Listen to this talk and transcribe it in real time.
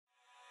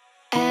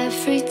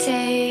Every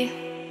day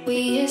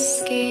we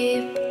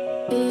escape,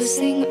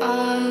 losing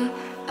all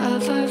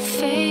of our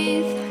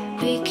faith.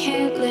 We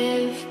can't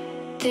live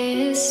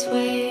this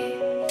way.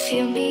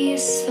 Feel me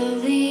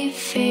slowly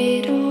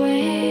fade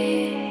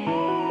away.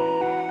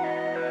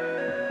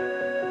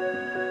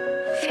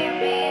 Feel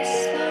me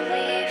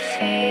slowly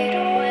fade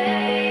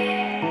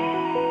away.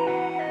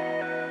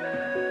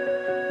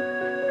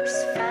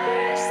 As far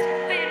as the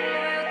wind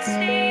will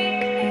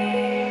take me.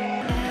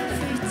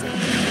 Every day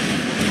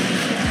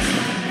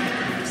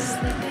I'm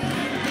slipping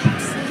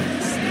past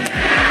this.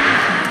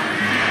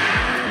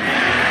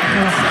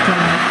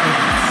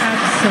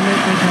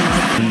 Absolutely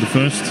delightful. In the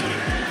first.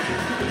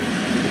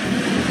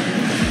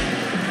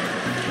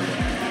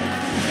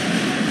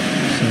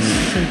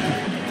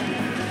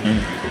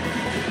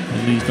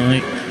 At least I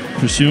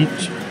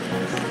presumed.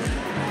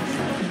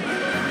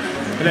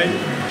 Hello.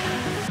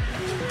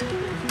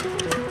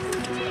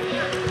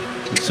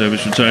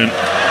 Service return.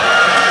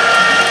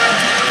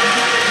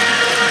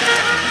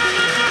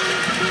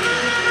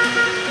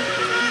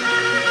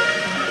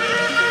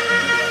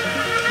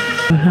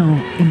 How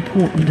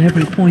important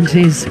every point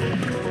is.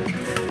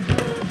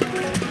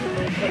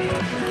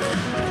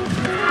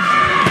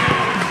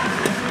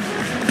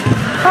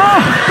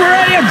 Oh,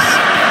 brilliant!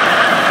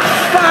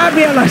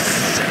 Fabulous!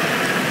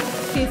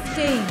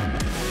 15.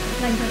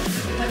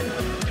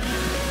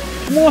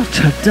 What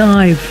a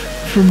dive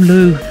from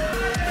Lou.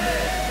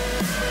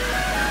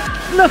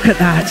 Look at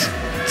that.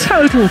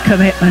 Total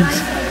commitment.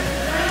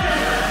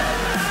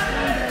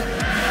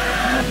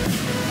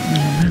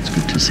 That's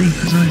good to see,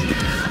 because I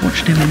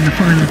watched him in the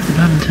final of the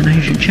Badminton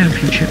Asian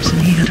Championships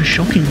and he had a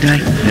shocking day.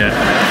 Yeah.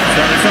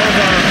 So it's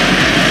over.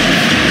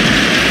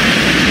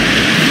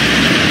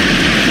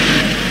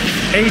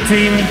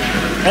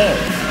 18-all.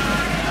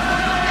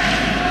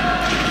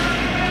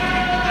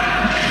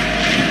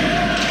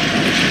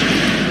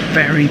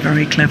 Very,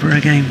 very clever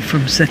again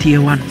from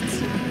Setiawan.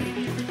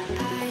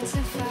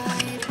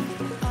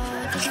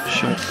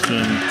 Short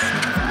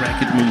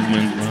racket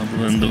movement rather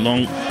than the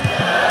long.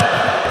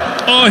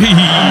 Oh,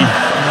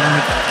 my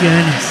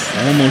goodness.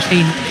 Almost.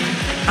 Been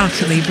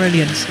utterly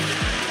brilliant.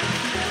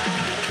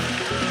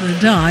 The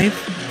dive.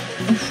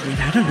 Oof, we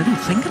had a little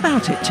think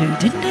about it too,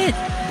 didn't it?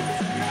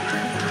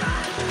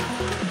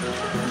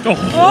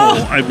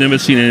 Oh, I've never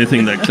seen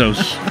anything that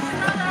close.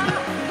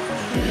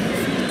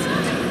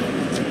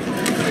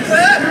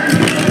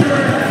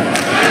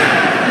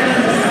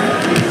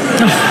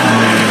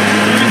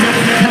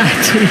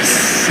 That is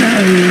so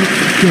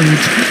good.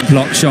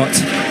 Block shot.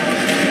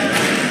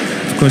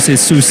 Of course,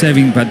 it's Su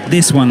saving, but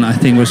this one I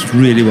think was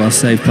really well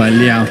saved by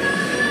Liao.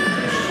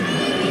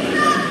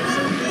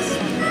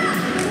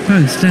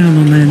 Both down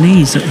on their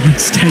knees at one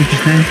stage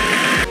there.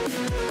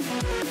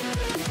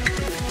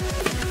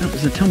 That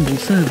was a tumble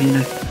serve, you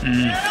know.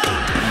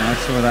 I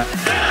saw that.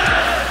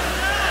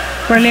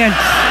 Brilliant.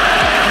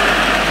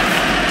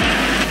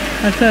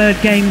 A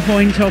third game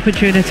point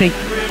opportunity.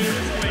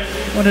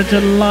 What a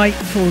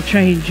delightful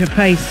change of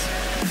pace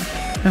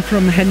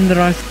from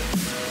Hendra.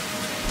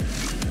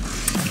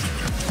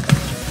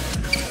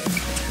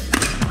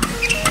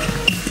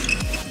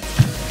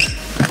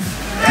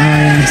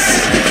 Yes.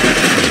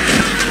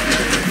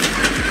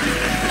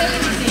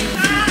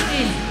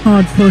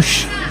 Hard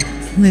push,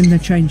 and then the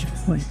change of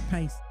pace.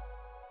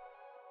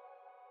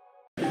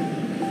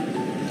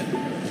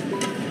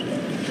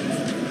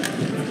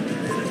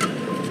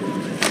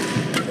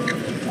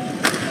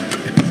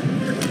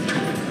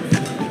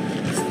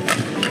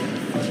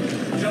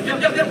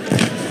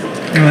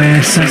 Oh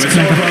yes, that's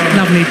clever.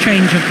 Lovely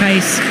change of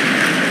pace.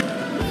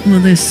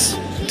 Well, this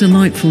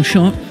delightful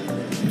shot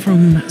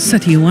from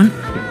Setiawan,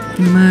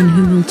 the man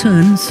who will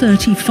turn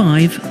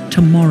 35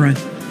 tomorrow.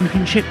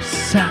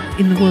 Championships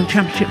in the World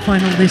Championship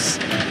final this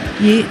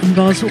year in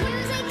Basel.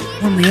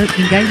 Won the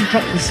opening game,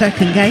 dropped the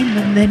second game,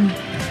 and then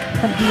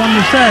promptly won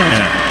the third.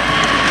 Yeah.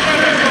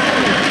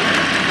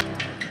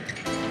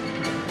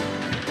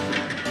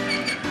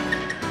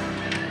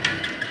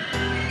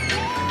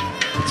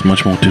 It's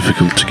much more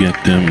difficult to get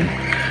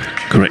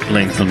correct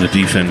length on the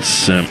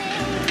defense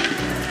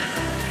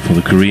for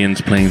the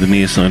Koreans playing the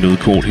near side of the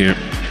court here.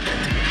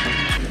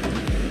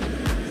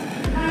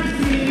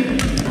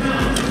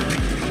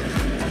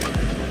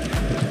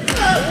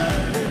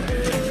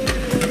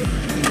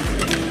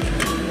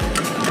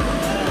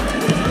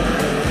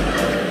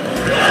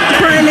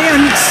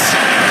 Brilliant!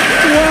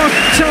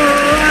 What a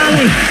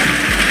rally!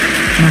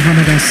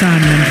 Mohamed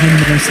Hassan and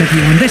Hendra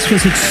Setiawan. This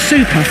was a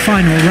super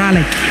final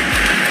rally.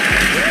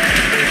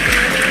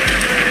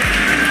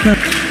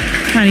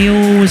 And he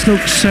always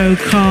looks so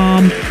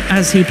calm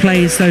as he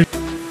plays those.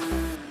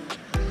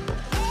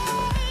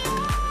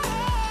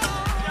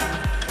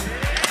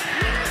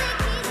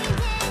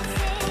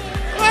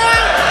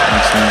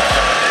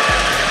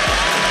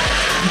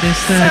 This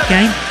third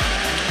game.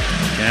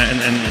 Yeah,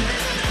 and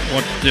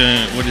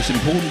what is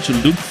important to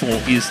look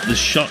for is the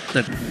shot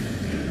that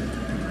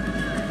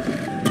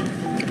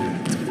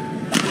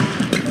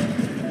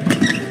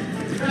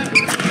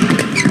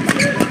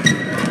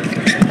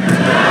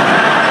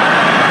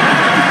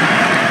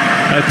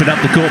Opened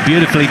up the court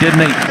beautifully, didn't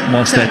he?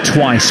 Whilst they're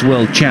twice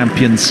world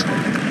champions.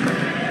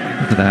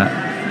 Look at that.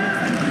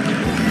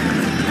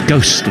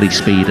 Ghostly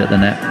speed at the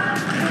net.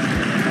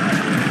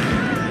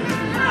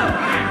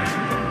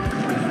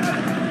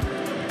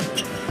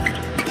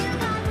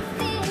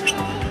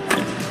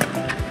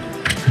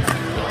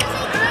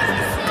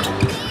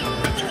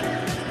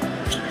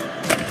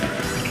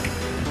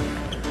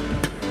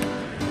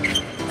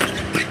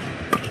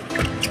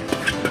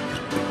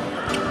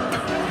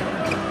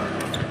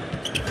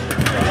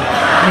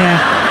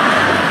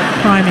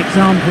 Prime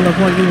example of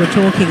what you were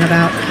talking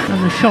about,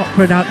 and the shot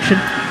production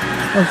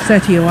of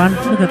Setiawan.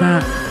 Look at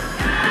that.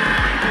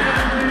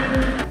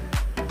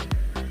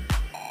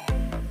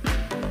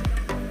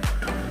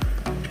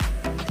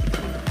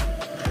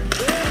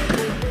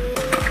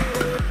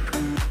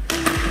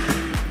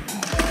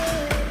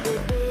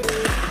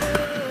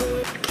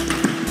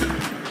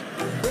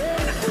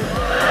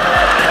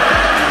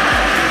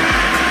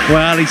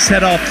 Well, he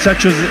set off,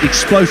 such as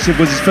explosive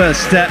was his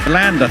first step.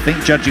 Land, I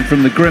think, judging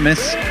from the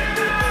grimace.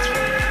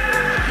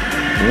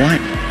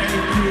 Right.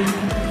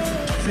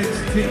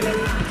 16.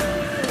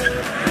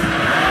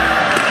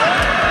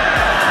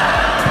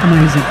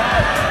 Amazing.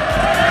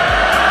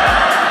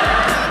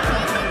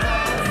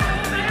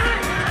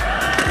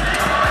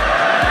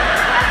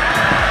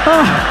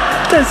 Oh,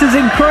 this is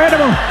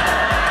incredible.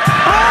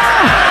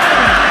 Oh,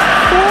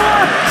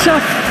 what a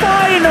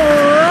final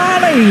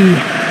rally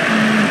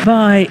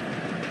by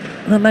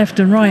the left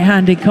and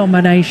right-handed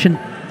combination.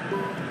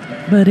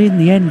 But in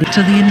the end,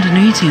 to the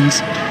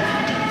Indonesians.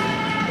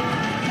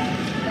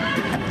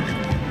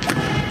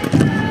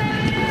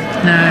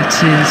 That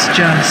is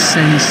just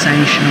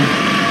sensational.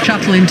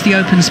 Shuttle into the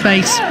open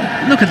space.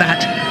 Look at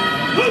that.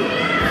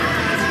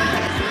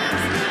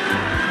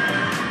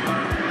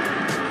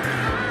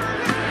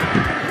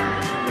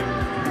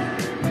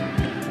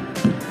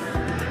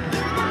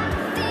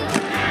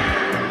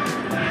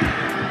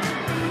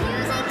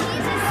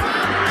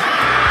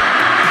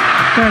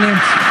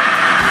 Brilliant.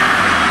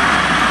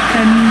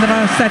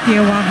 Hendra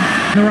Setiawan,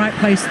 the right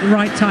place, the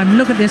right time.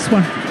 Look at this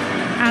one.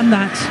 And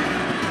that.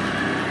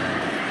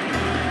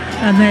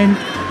 And then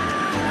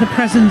the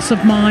presence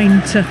of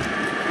mind to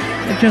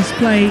just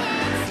play.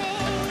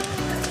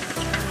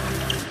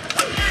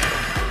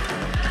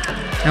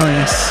 Oh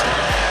yes,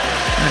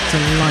 that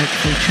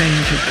delightful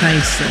change of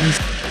pace. That was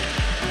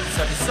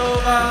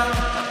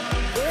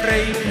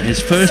His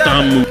first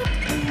arm move.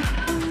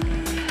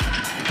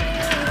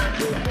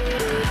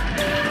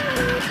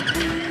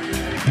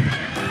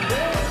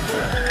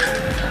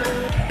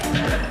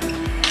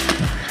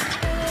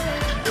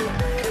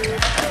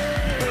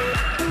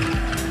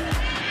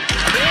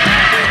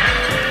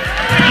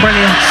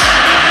 brilliant.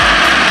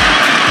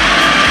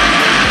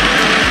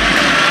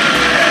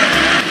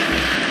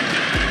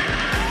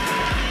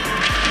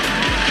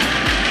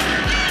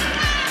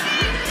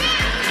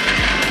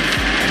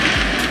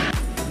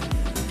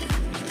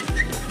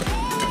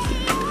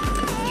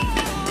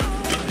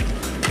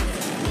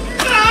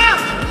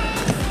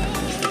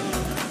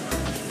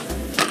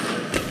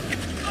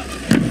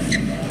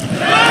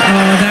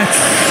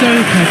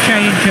 Super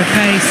change of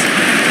pace.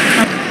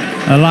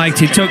 I liked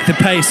he took the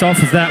pace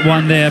off of that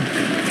one there.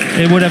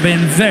 It would have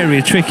been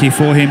very tricky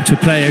for him to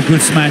play a good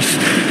smash.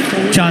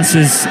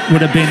 Chances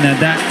would have been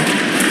that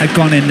had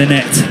gone in the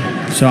net.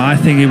 So I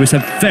think it was a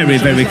very,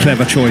 very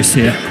clever choice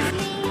here.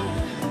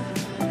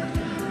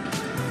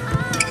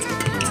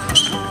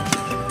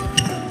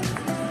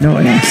 No,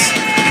 yes,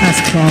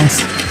 that's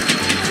class.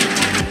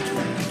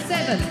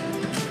 7.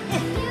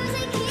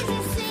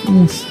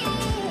 Yes.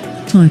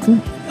 Title.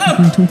 We've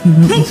been talking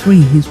about the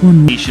three he's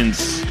won.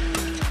 Patience.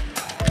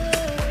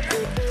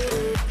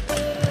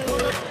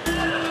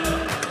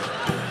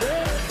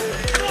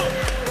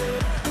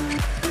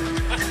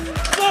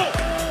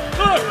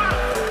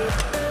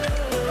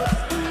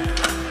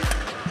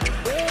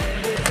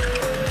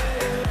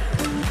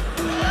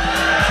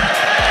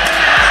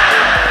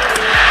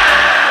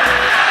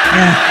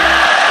 Yeah,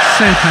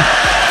 super.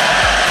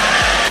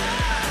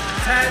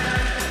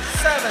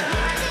 10-7.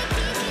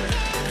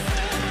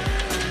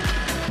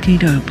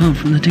 Kido, apart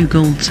from the 2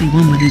 golds he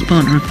won with his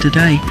partner of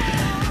today.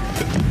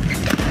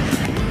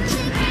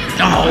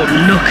 Oh,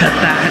 look at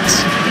that!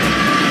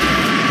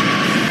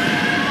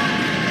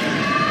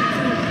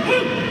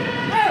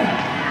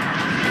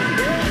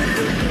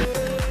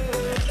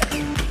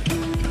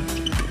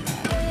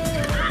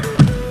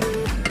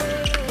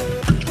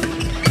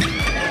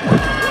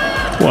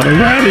 What a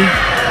rally.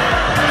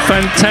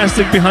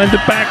 Fantastic behind the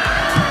back.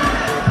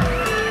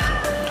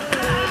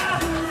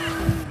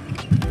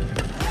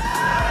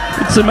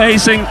 It's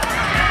amazing.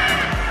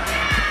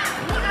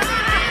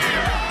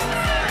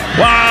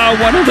 Wow,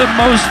 one of the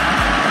most...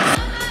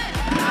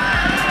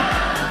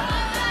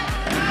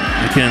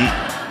 Again,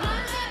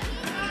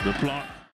 the block.